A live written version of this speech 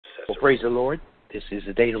Well, praise the Lord. This is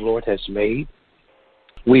the day the Lord has made.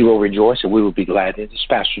 We will rejoice and we will be glad in it. This is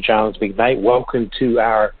Pastor John's Big Night. Welcome to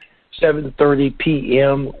our 7:30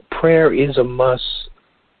 p.m. Prayer is a Must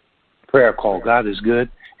prayer call. God is good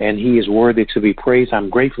and He is worthy to be praised. I'm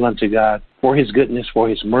grateful unto God for His goodness, for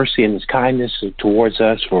His mercy and His kindness towards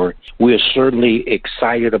us. For we are certainly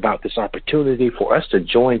excited about this opportunity for us to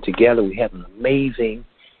join together. We have an amazing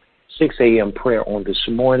 6 a.m. prayer on this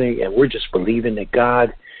morning, and we're just believing that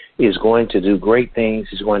God is going to do great things.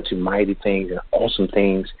 He's going to do mighty things and awesome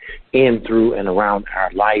things in, through, and around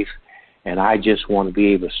our life. And I just want to be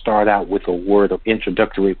able to start out with a word of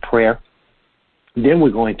introductory prayer. Then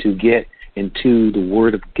we're going to get into the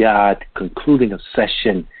Word of God, concluding a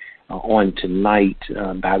session on tonight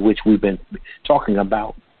by which we've been talking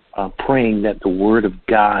about praying that the Word of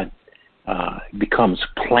God becomes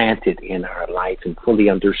planted in our life and fully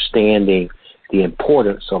understanding the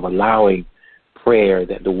importance of allowing prayer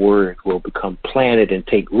that the Word will become planted and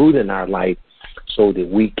take root in our life so that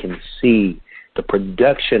we can see the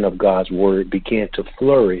production of God's Word begin to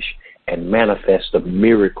flourish and manifest the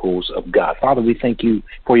miracles of God. Father, we thank you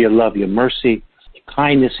for your love, your mercy, your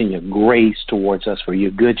kindness, and your grace towards us, for your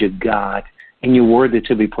good, your God, and you're worthy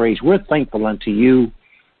to be praised. We're thankful unto you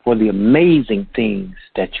for the amazing things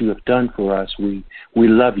that you have done for us. We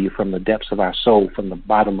love you from the depths of our soul, from the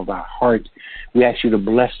bottom of our heart. We ask you to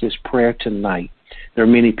bless this prayer tonight. There are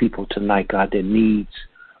many people tonight, God, that needs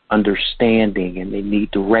understanding and they need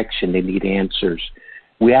direction, they need answers.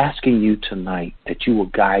 We're asking you tonight that you will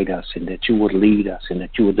guide us and that you will lead us and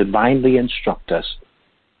that you will divinely instruct us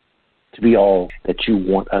to be all that you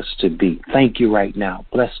want us to be. Thank you right now.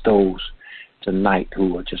 Bless those tonight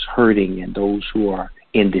who are just hurting and those who are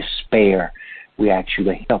in despair. We ask you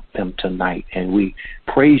to help them tonight, and we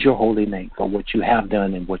praise your holy name for what you have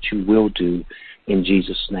done and what you will do. In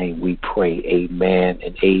Jesus' name we pray, amen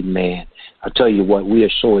and amen. I'll tell you what, we are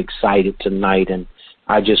so excited tonight, and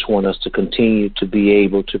I just want us to continue to be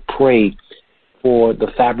able to pray for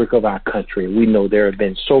the fabric of our country. We know there have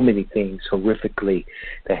been so many things horrifically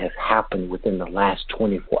that have happened within the last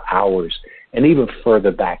 24 hours and even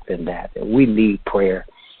further back than that. And we need prayer.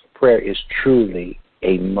 Prayer is truly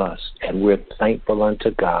a must, and we're thankful unto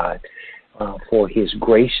God for his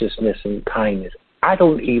graciousness and kindness. I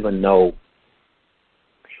don't even know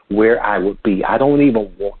where I would be. I don't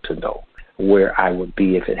even want to know where I would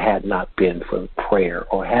be if it had not been for prayer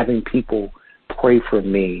or having people pray for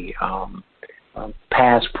me,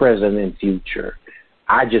 past, present, and future.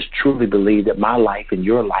 I just truly believe that my life and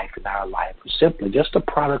your life and our life is simply just a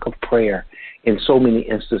product of prayer. In so many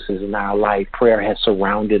instances in our life, prayer has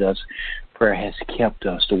surrounded us. Prayer has kept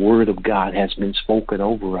us. The Word of God has been spoken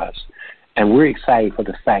over us. And we're excited for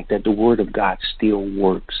the fact that the Word of God still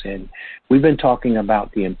works. And we've been talking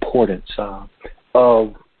about the importance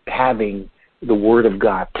of having the Word of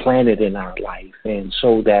God planted in our life, and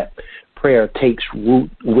so that prayer takes root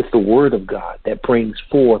with the Word of God that brings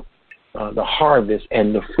forth the harvest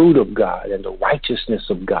and the fruit of God and the righteousness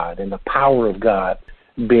of God and the power of God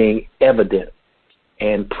being evident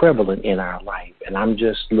and prevalent in our life. And I'm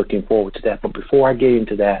just looking forward to that. But before I get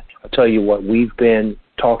into that, I'll tell you what we've been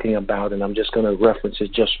talking about, and I'm just going to reference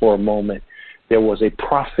it just for a moment. There was a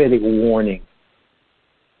prophetic warning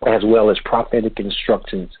as well as prophetic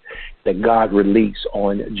instructions that God released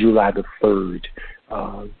on July the 3rd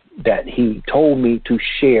that he told me to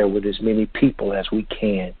share with as many people as we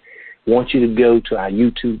can. I want you to go to our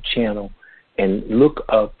YouTube channel and look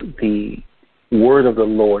up the Word of the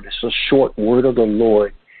Lord. It's a short Word of the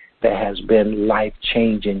Lord that has been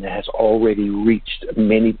life-changing, that has already reached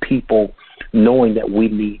many people, knowing that we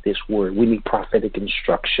need this Word. We need prophetic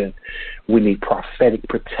instruction. We need prophetic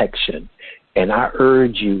protection. And I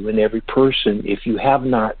urge you and every person, if you have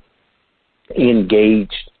not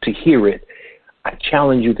engaged to hear it, I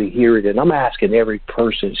challenge you to hear it. And I'm asking every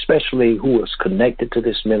person, especially who is connected to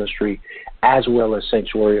this ministry, as well as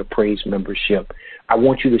Sanctuary of Praise membership, I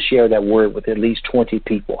want you to share that word with at least 20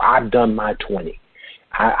 people. I've done my 20.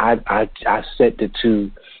 I sent it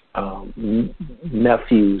to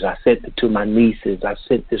nephews. I sent it to my nieces. I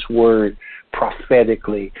sent this word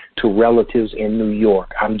prophetically to relatives in New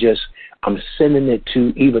York. I'm sending it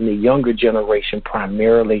to even the younger generation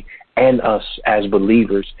primarily, and us as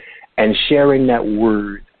believers, and sharing that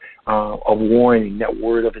word of warning, that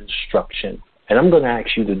word of instruction. And I'm going to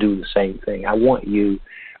ask you to do the same thing. I want you,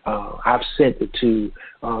 I've sent it to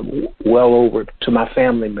well over to my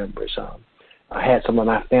family members. I had some of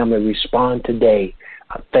my family respond today.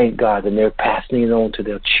 Thank God, and they're passing it on to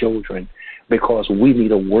their children, because we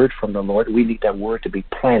need a word from the Lord. We need that word to be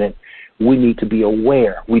planted. We need to be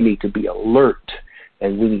aware. We need to be alert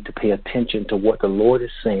and we need to pay attention to what the Lord is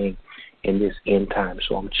saying in this end time.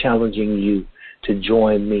 So I'm challenging you to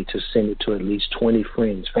join me, to send it to at least 20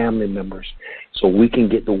 friends, family members, so we can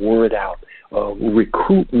get the word out.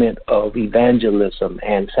 Recruitment of evangelism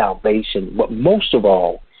and salvation, but most of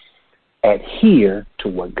all, adhere to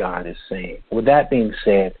what God is saying. With that being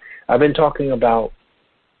said, I've been talking about,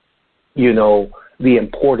 the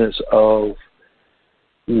importance of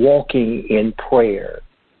walking in prayer,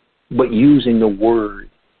 but using the word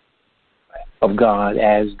of God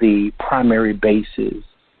as the primary basis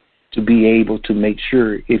to be able to make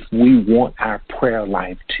sure if we want our prayer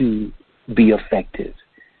life to be effective.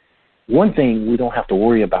 One thing we don't have to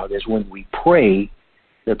worry about is when we pray,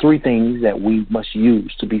 the three things that we must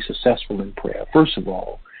use to be successful in prayer. First of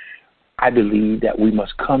all, I believe that we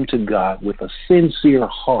must come to God with a sincere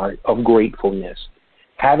heart of gratefulness,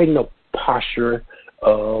 having the posture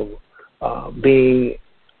of being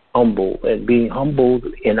humble and being humbled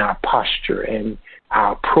in our posture and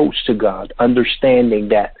our approach to God, understanding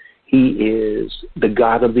that He is the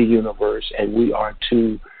God of the universe and we are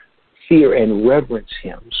to fear and reverence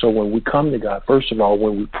Him. So when we come to God, first of all,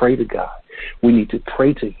 when we pray to God, we need to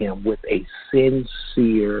pray to Him with a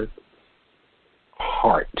sincere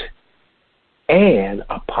heart and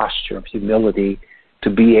a posture of humility to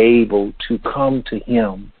be able to come to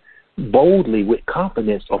Him boldly with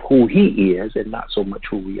confidence of who He is and not so much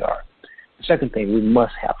who we are. The second thing, we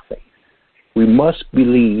must have faith. We must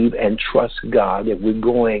believe and trust God that we're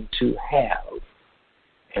going to have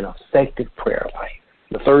an effective prayer life.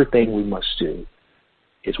 The third thing we must do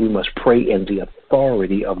is we must pray in the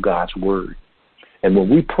authority of God's word. And when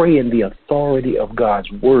we pray in the authority of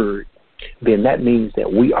God's word, then that means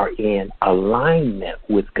that we are in alignment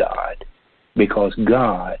with God, because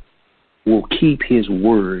God will keep His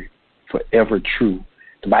word forever true.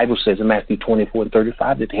 The Bible says in Matthew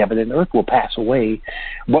 24:35 that the heaven and earth will pass away,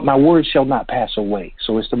 but my word shall not pass away.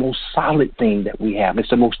 So it's the most solid thing that we have. It's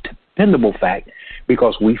the most dependable fact,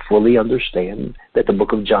 because we fully understand that the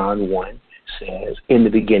book of John 1 says, in the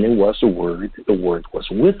beginning was the Word was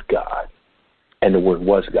with God, and the Word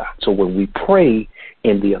was God. So when we pray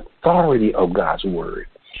in the authority of God's word,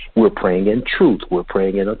 we're praying in truth, we're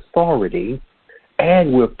praying in authority,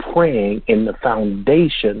 and we're praying in the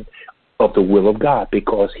foundation of the will of God,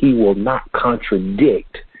 because He will not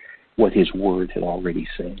contradict what His word had already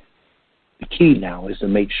said. The key now is to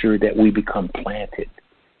make sure that we become planted,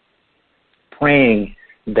 praying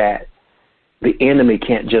that the enemy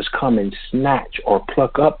can't just come and snatch or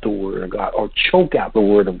pluck up the word of God or choke out the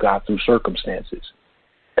word of God through circumstances.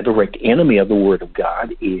 A direct enemy of the word of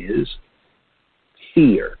God is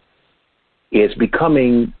fear. It's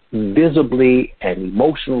becoming visibly and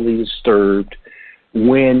emotionally disturbed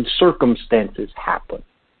when circumstances happen.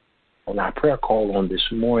 On our prayer call on this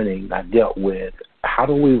morning, I dealt with how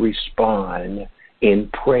do we respond in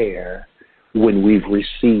prayer when we've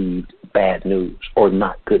received bad news or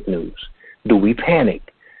not good news. Do we panic?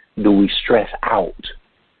 Do we stress out?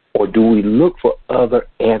 Or do we look for other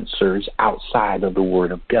answers outside of the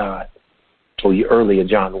Word of God? I told you earlier,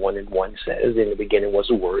 John 1:1 says, in the beginning was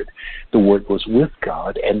the Word was with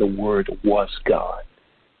God, and the Word was God.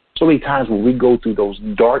 So many times when we go through those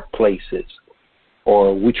dark places,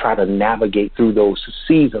 or we try to navigate through those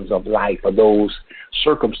seasons of life or those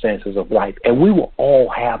circumstances of life, and we will all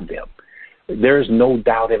have them. There's no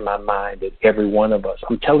doubt in my mind that every one of us,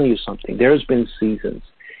 I'm telling you something, there's been seasons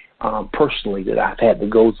personally that I've had to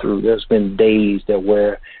go through. There's been days that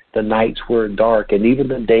where the nights were dark and even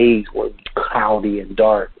the days were cloudy and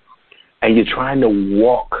dark, and you're trying to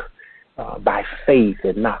walk by faith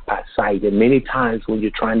and not by sight. And many times when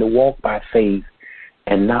you're trying to walk by faith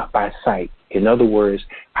and not by sight, in other words,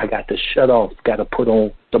 I got to shut off, got to put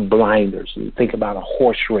on the blinders. And think about a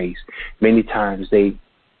horse race. Many times they'll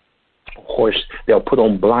put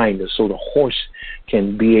on blinders so the horse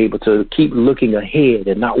can be able to keep looking ahead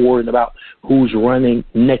and not worrying about who's running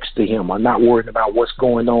next to him or not worrying about what's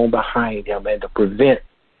going on behind him, and to prevent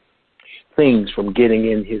things from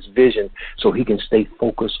getting in his vision so he can stay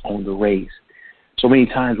focused on the race. So many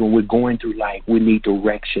times when we're going through life, we need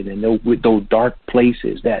direction, and with those dark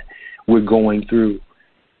places that we're going through.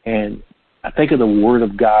 And I think of the word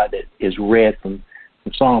of God that is read from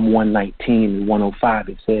Psalm 119 and 105.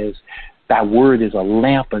 It says, thy word is a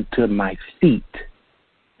lamp unto my feet.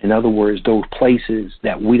 In other words, those places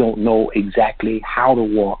that we don't know exactly how to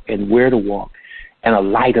walk and where to walk, and a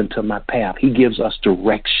light unto my path. He gives us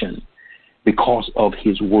direction because of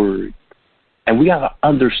his word. And we got to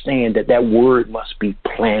understand that that word must be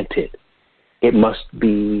planted. It must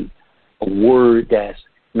be a word that's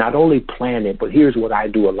not only planted, but here's what I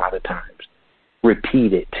do a lot of times.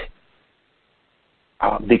 Repeat it.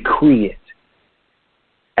 decree it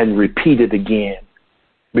and repeat it again.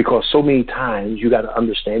 Because so many times you got to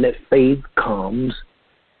understand that faith comes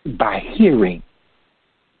by hearing.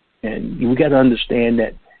 And we got to understand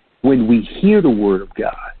that when we hear the word of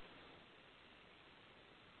God,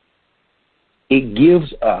 it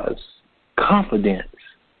gives us confidence.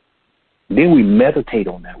 Then we meditate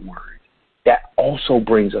on that word. That also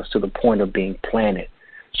brings us to the point of being planted.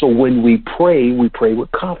 So when we pray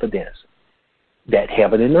with confidence that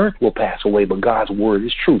heaven and earth will pass away, but God's word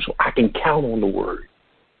is true. So I can count on the word.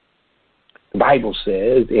 The Bible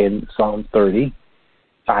says in Psalm 30,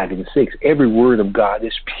 5 and 6, every word of God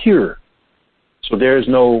is pure. So there is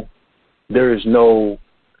no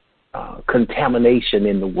contamination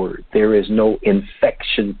in the word. There is no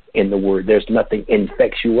infection in the word. There's nothing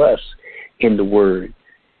infectious in the word.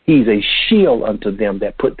 He's a shield unto them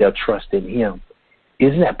that put their trust in him.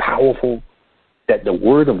 Isn't that powerful that the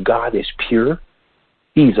word of God is pure?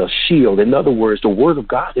 He's a shield. In other words, the word of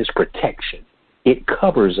God is protection. It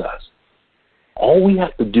covers us. All we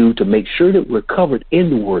have to do to make sure that we're covered in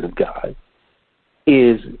the word of God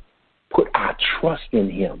is put our trust in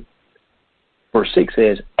him. Verse 6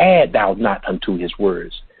 says, add thou not unto his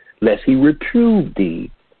words, lest he reprove thee,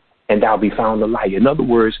 and thou be found a liar. In other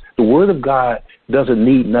words, the word of God doesn't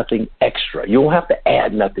need nothing extra. You don't have to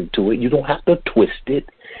add nothing to it. You don't have to twist it.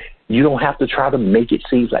 You don't have to try to make it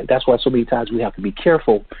seem like. That's why so many times we have to be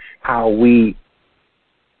careful how we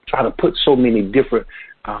try to put so many different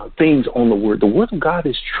things on the word. The word of God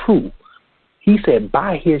is true. He said,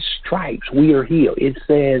 by his stripes we are healed. It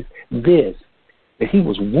says this, that he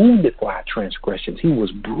was wounded for our transgressions. He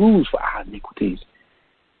was bruised for our iniquities.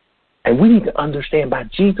 And we need to understand by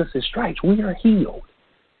Jesus' stripes we are healed.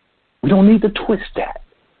 We don't need to twist that.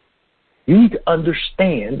 You need to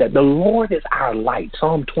understand that the Lord is our light,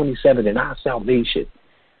 Psalm 27, and our salvation.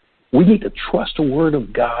 We need to trust the word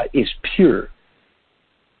of God is pure.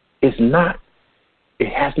 It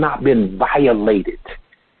has not been violated.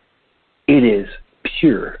 It is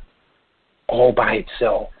pure all by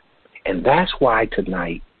itself. And that's why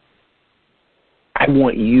tonight I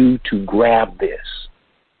want you to grab this.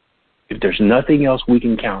 If there's nothing else we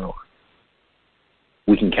can count on,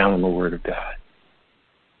 we can count on the word of God.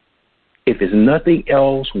 If there's nothing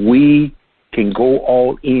else we can go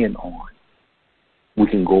all in on, we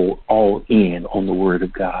can go all in on the word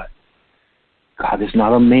of God. God is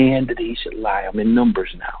not a man that he should lie. I'm in Numbers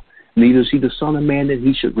now. Neither is he the son of man that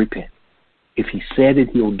he should repent. If he said it,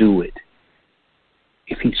 he'll do it.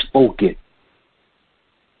 If he spoke it,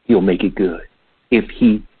 he'll make it good. If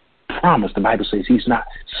he promised, the Bible says he's not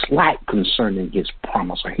slack concerning his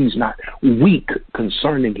promise, or he's not weak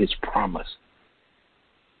concerning his promise.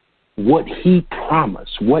 What he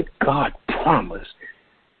promised, what God promised,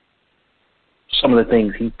 some of the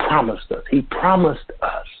things he promised us. He promised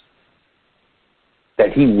us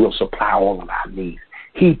that he will supply all of our needs.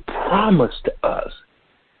 He promised us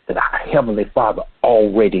that our Heavenly Father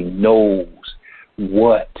already knows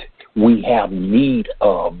what we have need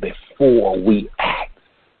of before we act.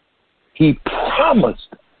 He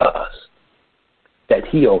promised us that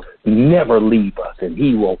he'll never leave us and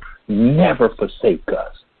he will never forsake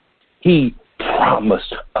us. He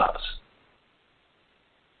promised us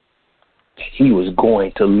that he was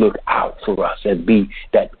going to look out for us and be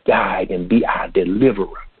that guide and be our deliverer.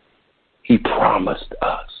 He promised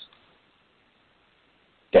us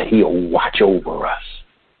that he'll watch over us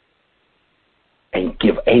and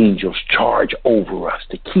give angels charge over us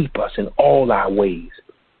to keep us in all our ways,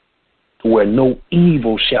 where no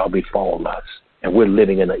evil shall befall us. And we're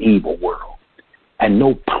living in an evil world. And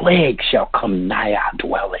no plague shall come nigh our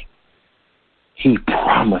dwelling. He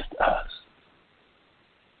promised us.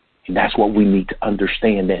 And that's what we need to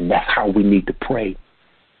understand, and that's how we need to pray.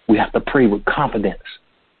 We have to pray with confidence,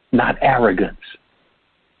 not arrogance,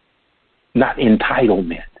 not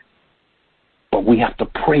entitlement. But we have to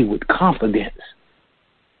pray with confidence,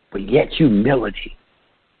 but yet humility.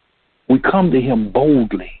 We come to him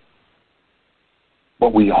boldly,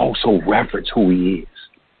 but we also reverence who he is.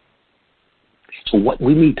 So what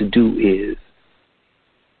we need to do is,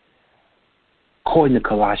 according to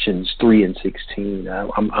Colossians 3 and 16,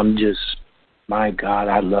 I'm just, my God,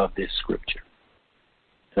 I love this scripture.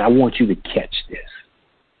 And I want you to catch this.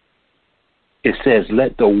 It says,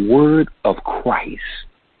 let the word of Christ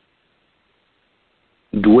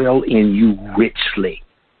dwell in you richly.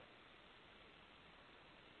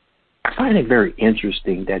 I find it very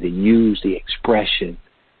interesting that it used the expression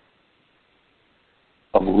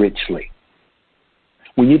of richly.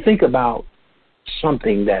 When you think about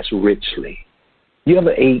something that's richly, you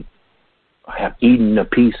ever have eaten a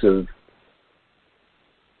piece of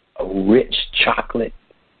a rich chocolate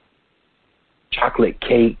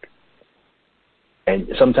cake. And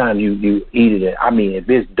sometimes you eat it. I mean, if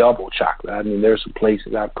it's double chocolate, I mean, there's some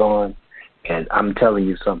places I've gone, and I'm telling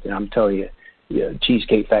you something. I'm telling you,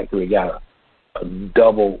 Cheesecake Factory got a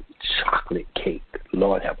double chocolate cake.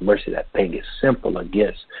 Lord have mercy. That thing is simple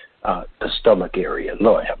against the stomach area.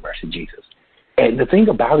 Lord have mercy, Jesus. And the thing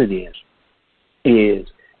about it is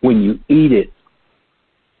when you eat it,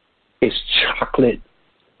 it's chocolate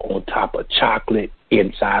on top of chocolate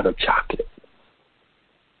inside of chocolate.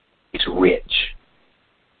 It's rich.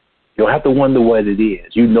 You don't have to wonder what it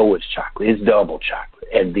is. You know it's chocolate. It's double chocolate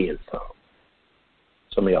and then some.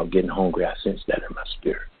 Some of y'all getting hungry. I sense that in my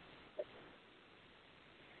spirit.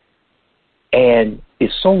 And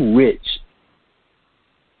it's so rich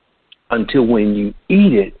until when you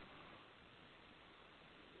eat it,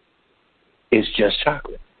 it's just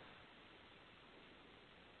chocolate.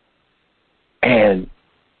 And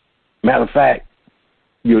matter of fact,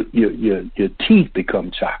 your teeth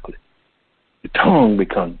become chocolate. Your tongue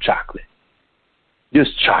becomes chocolate.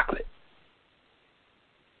 Just chocolate.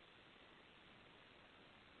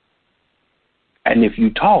 And if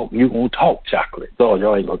you talk, you're going to talk chocolate. No,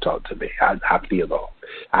 y'all ain't going to talk to me.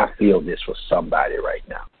 I feel this for somebody right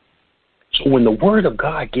now. So when the word of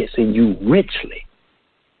God gets in you richly,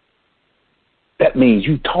 that means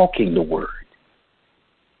you talking the word.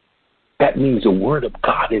 That means the word of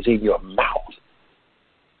God is in your mouth.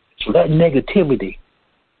 So that negativity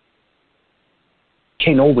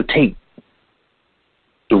can't overtake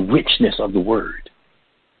the richness of the word.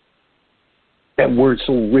 That word's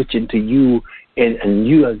so rich into you, and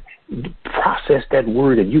you have processed that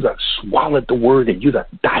word, and you have swallowed the word, and you have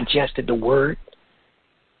digested the word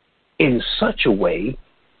in such a way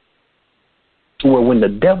to where when the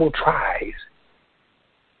devil tries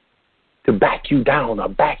to back you down or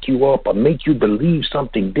back you up or make you believe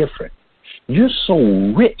something different, you're so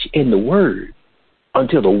rich in the word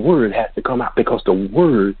until the word has to come out, because the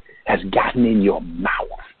word has gotten in your mouth.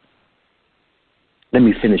 Let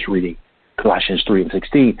me finish reading Colossians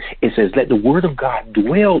 3:16. It says, let the word of God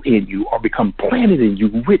dwell in you or become planted in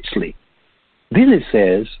you richly. Then it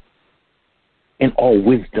says, in all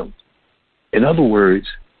wisdom. In other words,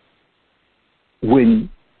 when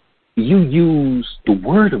you use the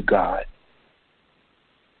word of God,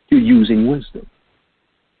 you're using wisdom.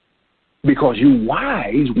 Because you're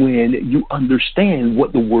wise when you understand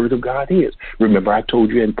what the word of God is. Remember, I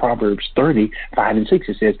told you in Proverbs 30:5-6,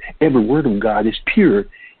 it says, every word of God is pure.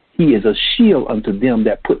 He is a shield unto them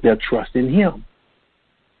that put their trust in him.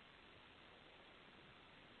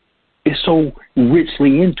 It's so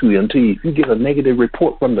richly into you until if you get a negative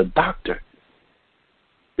report from the doctor,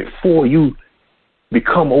 before you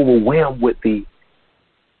become overwhelmed with the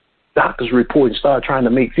doctor's report and start trying to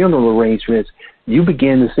make funeral arrangements, you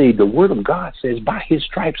begin to say, the word of God says, by his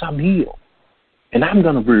stripes I'm healed. And I'm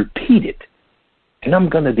going to repeat it. And I'm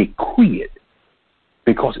going to decree it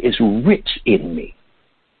because it's rich in me.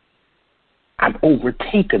 I'm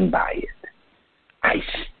overtaken by it. I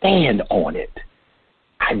stand on it.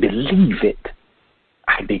 I believe it.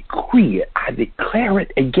 I decree it. I declare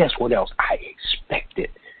it. And guess what else? I expect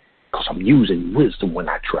it. Because I'm using wisdom when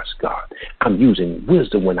I trust God. I'm using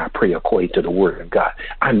wisdom when I pray according to the word of God.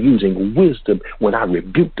 I'm using wisdom when I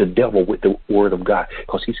rebuke the devil with the word of God.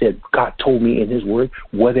 Because he said, God told me in his word,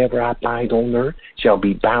 whatever I bind on earth shall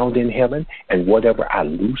be bound in heaven, and whatever I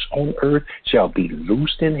loose on earth shall be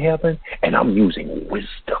loosed in heaven. And I'm using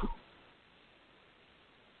wisdom.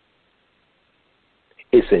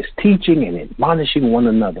 It says teaching and admonishing one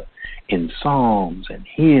another in psalms and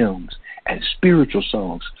hymns and spiritual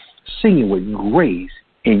songs, singing with grace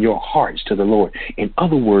in your hearts to the Lord. In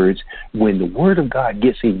other words, when the word of God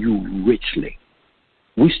gets in you richly,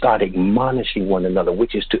 we start admonishing one another,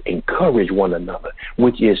 which is to encourage one another,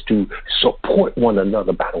 which is to support one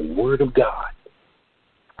another by the word of God.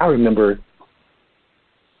 I remember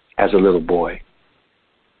as a little boy,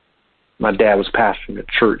 my dad was pastoring a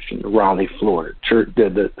church in Raleigh, Florida. Church,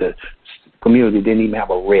 the community didn't even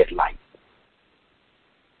have a red light.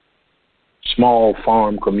 Small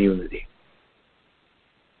farm community,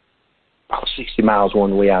 about 60 miles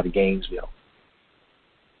one way out of Gainesville.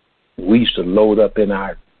 We used to load up in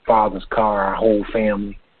our father's car, our whole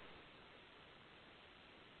family.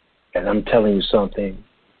 And I'm telling you something,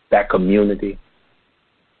 that community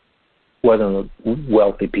wasn't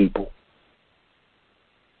wealthy people,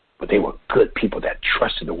 but they were good people that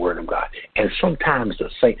trusted the word of God. And sometimes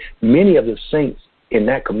many of the saints in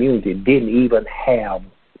that community didn't even have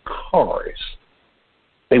cars.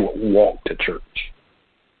 They would walk to church.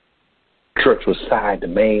 Church was beside the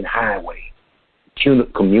main highway.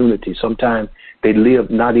 community. Sometimes they live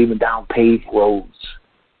not even down paved roads,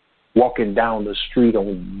 walking down the street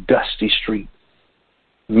on dusty street.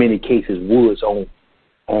 In many cases, woods on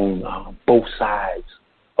both sides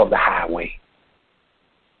of the highway.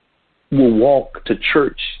 Will walk to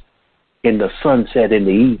church in the sunset in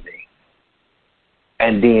the evening.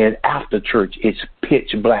 And then after church, it's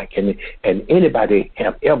pitch black. And anybody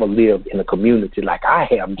have ever lived in a community like I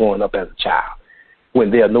have growing up as a child, when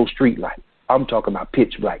there are no street lights. I'm talking about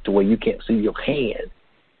pitch black to where you can't see your hand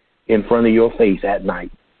in front of your face at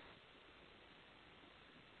night.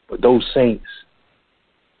 But those saints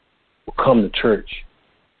will come to church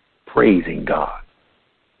praising God.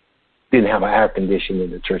 Didn't have an air conditioning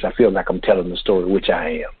in the church. I feel like I'm telling the story, which I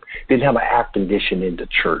am. Didn't have an air conditioning in the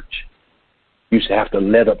church. Used to have to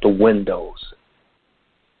let up the windows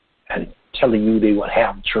and telling you they would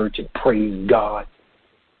have church and praise God.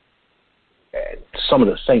 And some of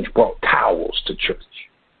the saints brought towels to church,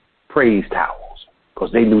 praise towels,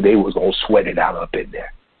 because they knew they was going to sweat it out up in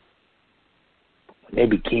there. When they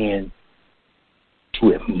began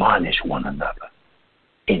to admonish one another,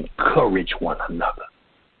 encourage one another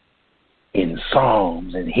in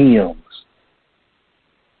psalms and hymns,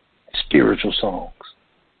 spiritual songs,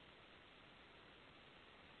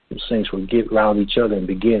 the saints would get around each other and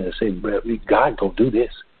begin to say, God go do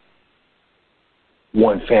this.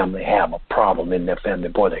 One family have a problem in their family,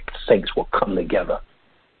 boy, the saints will come together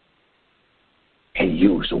and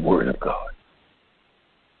use the word of God.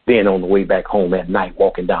 Then on the way back home at night,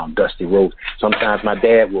 walking down dusty roads, sometimes my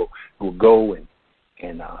dad will go and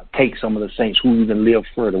take some of the saints who even live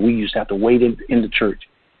further. We used to have to wait in the church.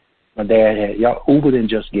 My dad had, Uber didn't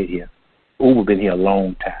just get here. Uber been here a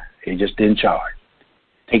long time. He just didn't charge.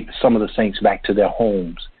 Take some of the saints back to their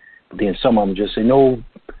homes. But then some of them just say, no,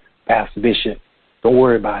 Pastor Bishop, don't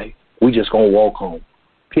worry about it. We just going to walk home.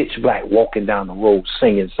 Pitch black, walking down the road,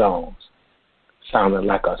 singing songs. Sounding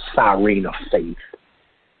like a siren of faith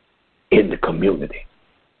in the community.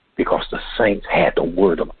 Because the saints had the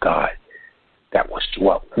word of God that was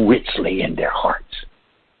dwelt richly in their hearts.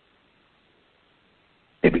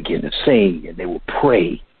 They began to sing and they will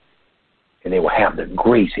pray and they will have the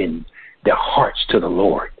grace in their hearts to the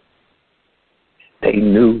Lord. They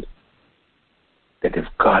knew that if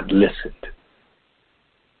God listened,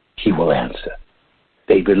 he will answer.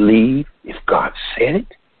 They believed if God said it,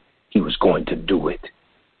 he was going to do it.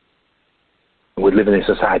 We're living in a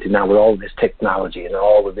society now with all this technology and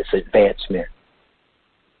all of this advancement.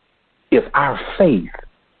 If our faith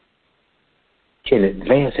can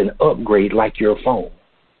advance and upgrade like your phone,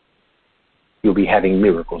 you'll be having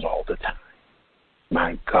miracles all the time.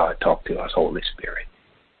 My God, talk to us, Holy Spirit.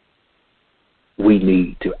 We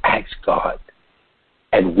need to ask God,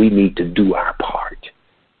 and we need to do our part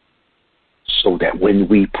so that when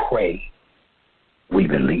we pray, we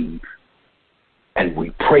believe. And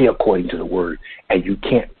we pray according to the word. And you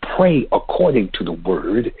can't pray according to the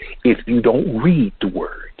word if you don't read the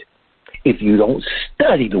word, if you don't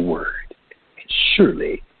study the word, and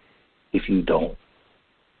surely if you don't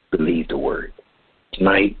believe the word.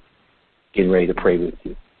 Tonight, getting ready to pray with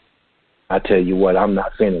you. I tell you what, I'm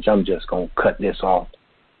not finished. I'm just going to cut this off.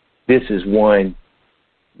 This is one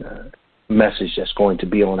message that's going to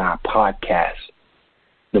be on our podcast.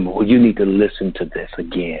 You need to listen to this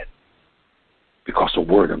again, because the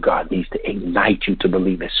word of God needs to ignite you to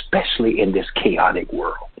believe, especially in this chaotic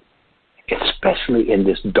world, especially in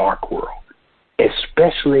this dark world,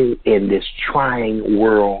 especially in this trying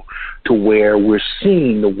world to where we're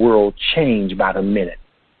seeing the world change by the minute.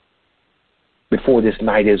 Before this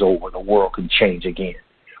night is over, the world could change again.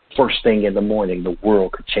 First thing in the morning, the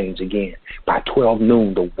world could change again. By 12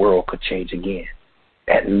 noon, the world could change again.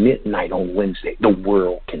 At midnight on Wednesday, the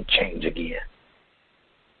world can change again.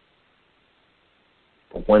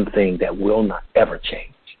 But one thing that will not ever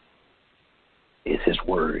change is his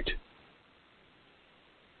word.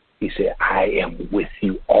 He said, I am with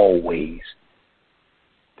you always.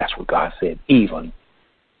 That's what God said, even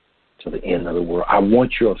to the end of the world. I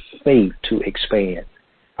want your faith to expand.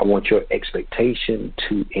 I want your expectation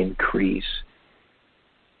to increase.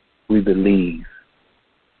 We believe.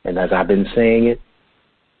 And as I've been saying it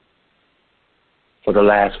for the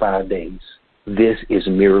last 5 days, this is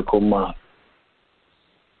Miracle Month.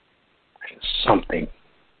 Something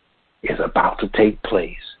is about to take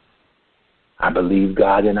place. I believe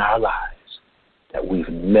God in our lives that we've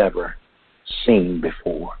never seen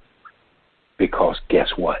before. Because guess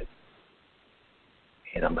what?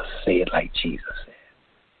 And I'm going to say it like Jesus said.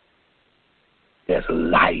 There's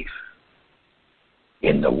life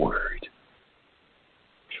in the word.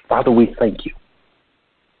 Father, we thank you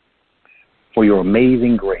for your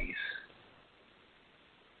amazing grace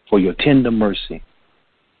for your tender mercy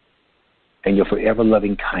and your forever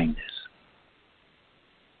loving kindness.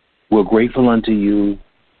 We're grateful unto you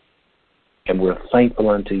and we're thankful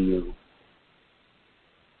unto you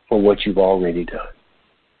for what you've already done.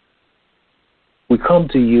 We come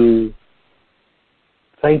to you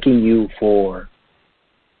thanking you for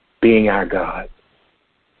being our God,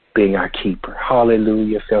 being our keeper.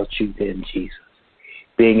 Hallelujah, felt you then, Jesus.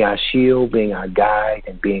 Being our shield, being our guide,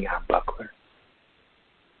 and being our buckler.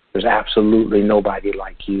 There's absolutely nobody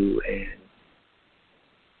like you, and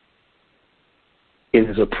it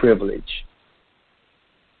is a privilege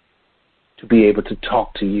to be able to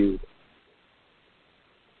talk to you.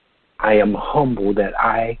 I am humbled that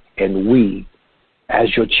I and we,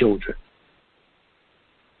 as your children,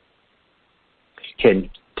 can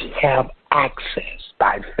have access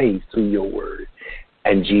by faith through your word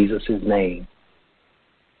and Jesus' name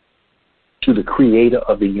to the creator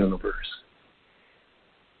of the universe.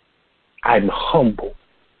 I'm humbled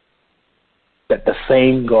that the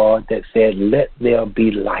same God that said, let there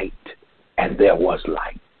be light, and there was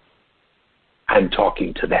light. I'm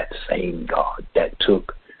talking to that same God that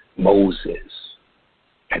took Moses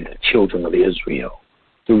and the children of Israel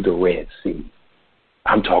through the Red Sea.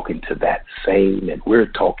 I'm talking to that same, and we're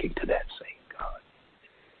talking to that same God,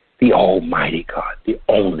 the Almighty God, the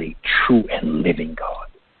only true and living God.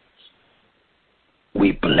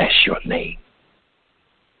 We bless your name.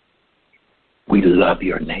 We love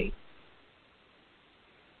your name.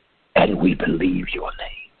 And we believe your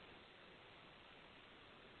name.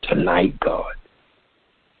 Tonight, God,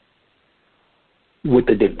 with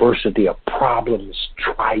the diversity of problems,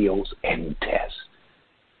 trials, and tests,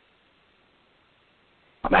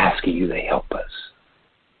 I'm asking you to help us.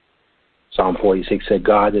 Psalm 46 said,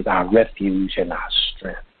 God is our refuge and our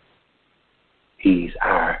strength. He's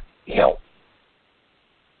our help.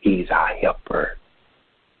 He's our helper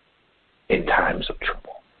in times of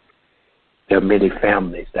trouble. There are many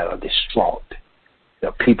families that are distraught. There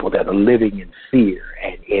are people that are living in fear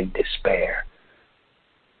and in despair.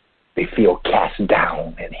 They feel cast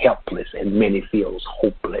down and helpless, and many feel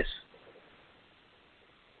hopeless.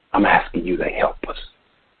 I'm asking you to help us.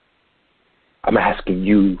 I'm asking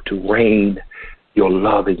you to rain your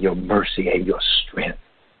love and your mercy and your strength.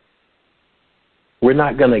 We're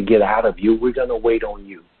not going to get out of you. We're going to wait on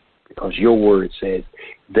you, because your word says,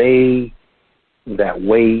 they that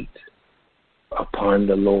wait upon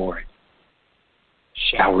the Lord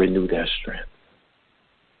shall renew their strength.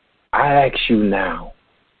 I ask you now,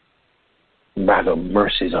 by the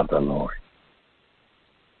mercies of the Lord,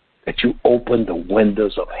 that you open the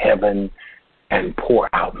windows of heaven and pour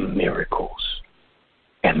out miracles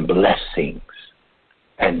and blessings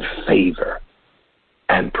and favor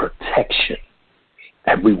and protection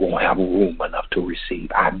that we won't have room enough to receive.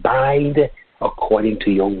 I bind, according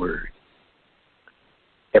to your word,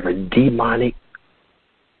 every demonic,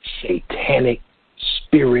 satanic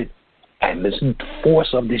spirit and this force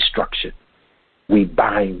of destruction. We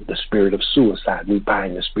bind the spirit of suicide. We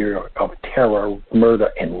bind the spirit of terror, murder,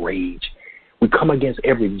 and rage. We come against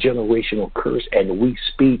every generational curse, and we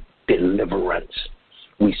speak deliverance.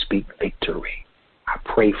 We speak victory. I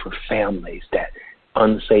pray for families, that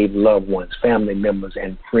unsaved loved ones, family members,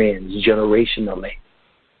 and friends generationally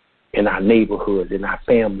in our neighborhoods, in our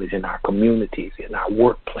families, in our communities, in our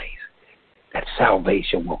workplace, that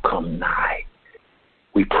salvation will come nigh.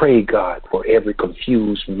 We pray, God, for every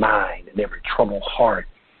confused mind and every troubled heart,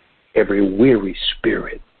 every weary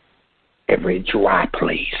spirit, every dry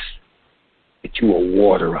place, that you will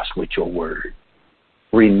water us with your word.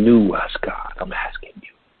 Renew us, God, I'm asking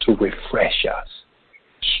you to refresh us,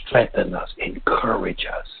 strengthen us, encourage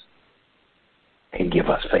us, and give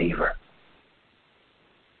us favor.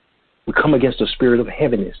 We come against the spirit of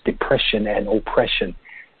heaviness, depression and oppression,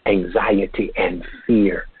 anxiety and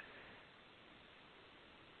fear.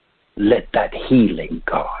 Let that healing,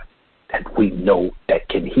 God, that we know that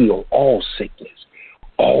can heal all sickness,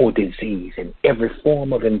 all disease, and every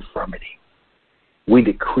form of infirmity, we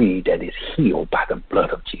decree that is healed by the blood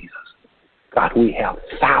of Jesus. God, we have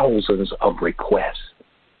thousands of requests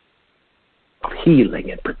of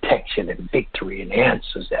healing and protection and victory and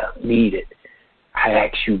answers that are needed. I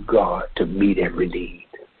ask you, God, to meet every need.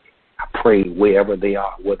 I pray wherever they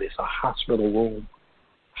are, whether it's a hospital room,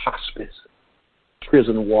 hospice,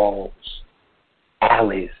 prison walls,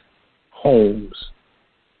 alleys, homes,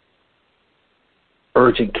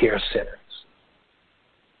 urgent care centers,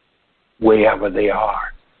 wherever they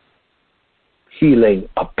are, feeling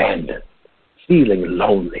abandoned, feeling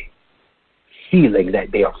lonely, feeling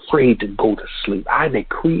that they are afraid to go to sleep. I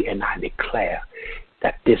decree and I declare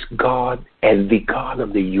that this God and the God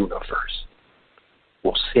of the universe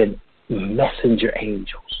will send messenger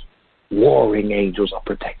angels, warring angels of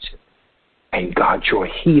protection, and God, your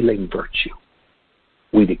healing virtue.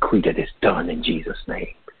 We decree that it's done in Jesus'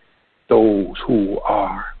 name. Those who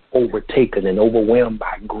are overtaken and overwhelmed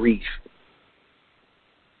by grief,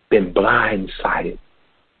 been blindsided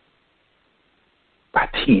by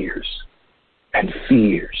tears and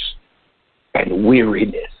fears and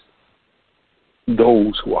weariness,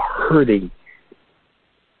 those who are hurting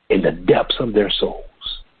in the depths of their souls,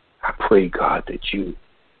 I pray, God, that you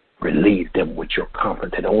relieve them with your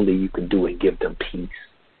comfort that only you can do and give them peace.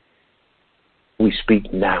 We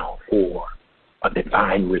speak now for a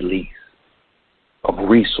divine release of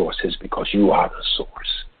resources because you are the source.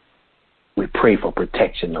 We pray for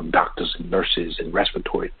protection of doctors and nurses and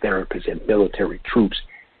respiratory therapists and military troops,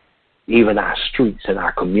 even our streets and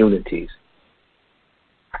our communities.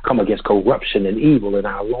 I come against corruption and evil in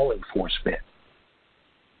our law enforcement.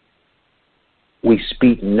 We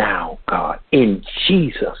speak now, God, in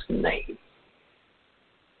Jesus' name,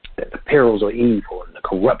 that the perils of evil and the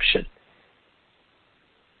corruption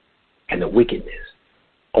and the wickedness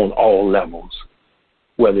on all levels,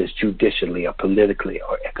 whether it's judicially or politically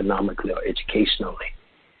or economically or educationally,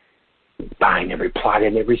 we bind every plot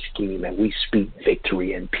and every scheme, and we speak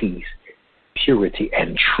victory and peace, purity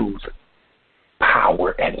and truth,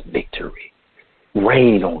 power and victory.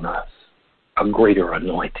 Rain on us a greater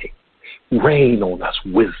anointing. Rain on us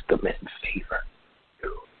wisdom and favor.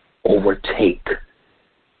 Overtake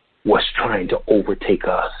what's trying to overtake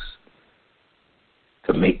us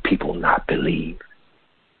to make people not believe.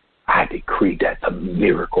 I decree that the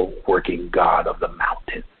miracle-working God of the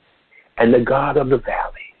mountain and the God of the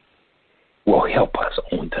valley will help us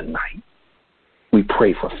on tonight. We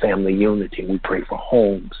pray for family unity. We pray for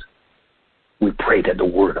homes. We pray that the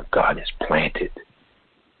word of God is planted.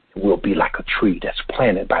 We'll be like a tree that's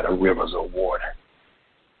planted by the rivers of water.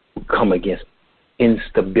 We come against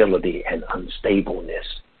instability and unstableness,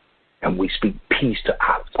 and we speak peace to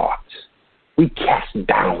our thoughts. We cast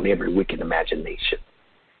down every wicked imagination,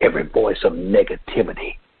 every voice of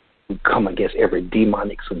negativity. We come against every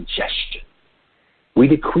demonic suggestion. We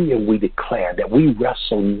decree and we declare that we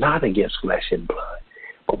wrestle not against flesh and blood,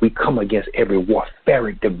 but we come against every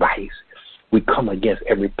warfaric device. We come against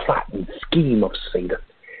every plot and scheme of Satan.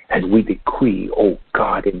 And we decree, oh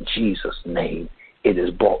God, in Jesus' name, it is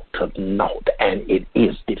brought to naught and it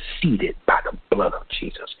is defeated by the blood of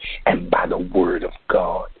Jesus and by the word of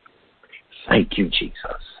God. Thank you, Jesus.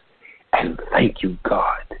 And thank you,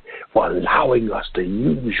 God, for allowing us to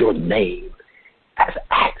use your name as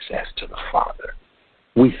access to the Father.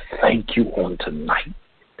 We thank you on tonight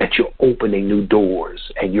that you're opening new doors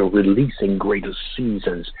and you're releasing greater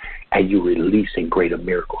seasons and you're releasing greater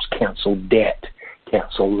miracles. Cancel debt,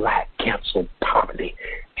 cancel lack, cancel poverty,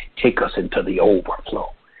 and take us into the overflow.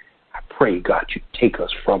 I pray, God, you take us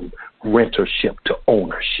from rentership to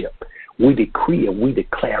ownership. We decree and we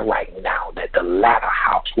declare right now that the latter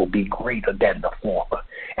house will be greater than the former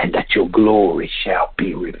and that your glory shall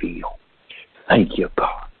be revealed. Thank you,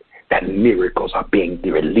 God, that miracles are being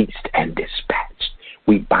released and dispatched.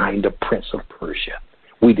 We bind the prince of Persia.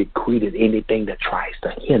 We decree that anything that tries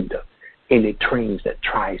to hinder, any trains that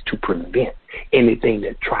tries to prevent, anything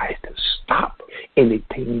that tries to stop,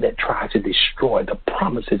 anything that tries to destroy the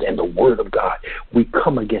promises and the word of God, we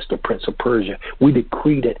come against the prince of Persia. We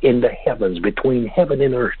decree that in the heavens, between heaven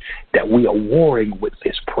and earth, that we are warring with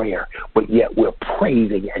this prayer, but yet we're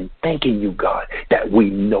praising and thanking you, God, that we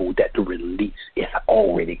know that the release is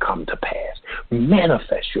already come to pass.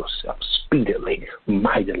 Manifest yourself speedily,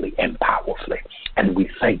 mightily, and powerfully. And we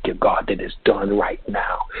thank you, God, that it's done right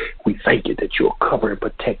now. We thank you that you'll cover and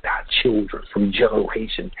protect our children from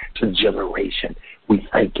generation to generation. We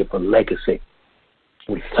thank you for legacy.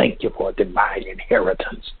 We thank you for a divine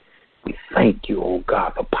inheritance. We thank you, oh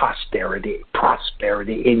God, for posterity,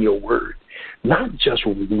 prosperity in your word. Not just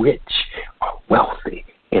rich or wealthy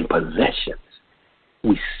in possessions.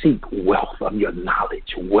 We seek wealth of your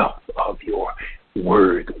knowledge, wealth of your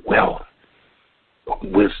word, wealth of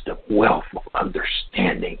wisdom, wealth of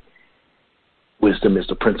understanding. Wisdom is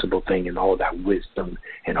the principal thing, and all that wisdom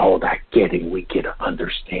and all that getting, we get an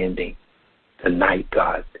understanding. Tonight,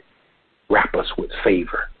 God, wrap us with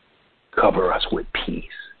favor. Cover us with peace.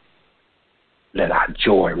 Let our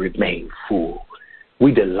joy remain full.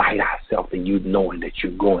 We delight ourselves in you, knowing that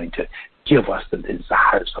you're going to give us the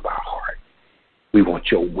desires of our heart. We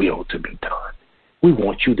want your will to be done. We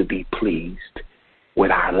want you to be pleased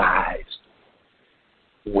with our lives,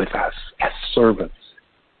 with us as servants,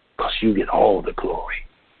 because you get all the glory.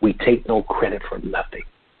 We take no credit for nothing,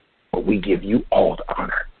 but we give you all the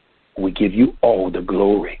honor. We give you all the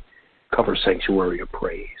glory, Cover Sanctuary of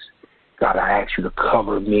Praise. God, I ask you to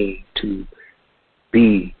cover me to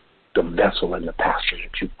be the vessel and the pastor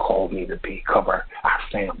that you called me to be. Cover our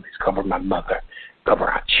families. Cover my mother. Cover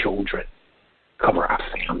our children. Cover our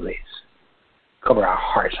families. Cover our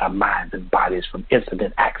hearts, our minds, and bodies from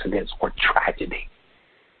incident, accidents, or tragedy.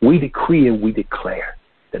 We decree and we declare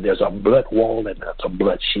that there's a blood wall and there's a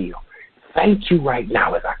blood shield. Thank you right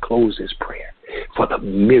now as I close this prayer for the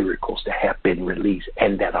miracles that have been released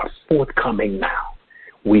and that are forthcoming now.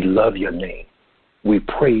 We love your name. We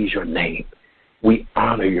praise your name. We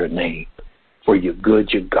honor your name. For you're good,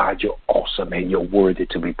 you're God, you're awesome, and you're worthy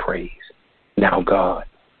to be praised. Now, God,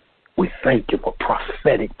 we thank you for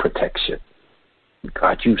prophetic protection.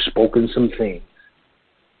 God, you've spoken some things.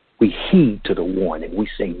 We heed to the warning. We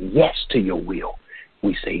say yes to your will.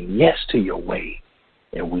 We say yes to your way.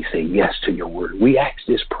 And we say yes to your word. We ask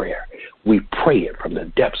this prayer. We pray it from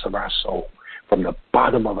the depths of our soul, from the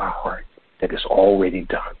bottom of our heart, that it's already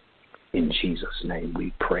done. In Jesus' name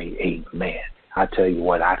we pray, amen. I tell you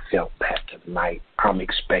what, I felt that tonight. I'm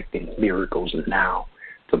expecting miracles now,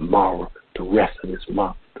 tomorrow, the rest of this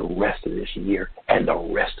month, the rest of this year, and the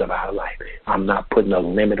rest of our life. I'm not putting a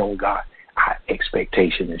limit on God. Our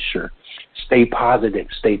expectation is sure. Stay positive.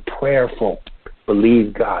 Stay prayerful.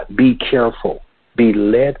 Believe God. Be careful. Be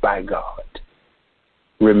led by God.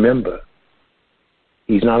 Remember,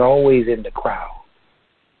 he's not always in the crowd.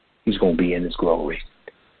 He's going to be in his glory.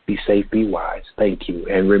 Be safe, be wise. Thank you.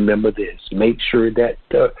 And remember this. Make sure that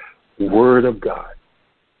the word of God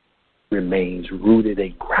remains rooted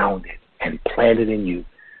and grounded and planted in you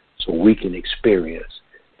so we can experience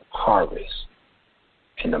harvest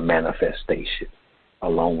and the manifestation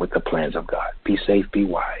along with the plans of God. Be safe, be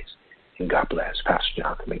wise, and God bless. Pastor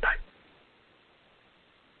Jonathan McKnight.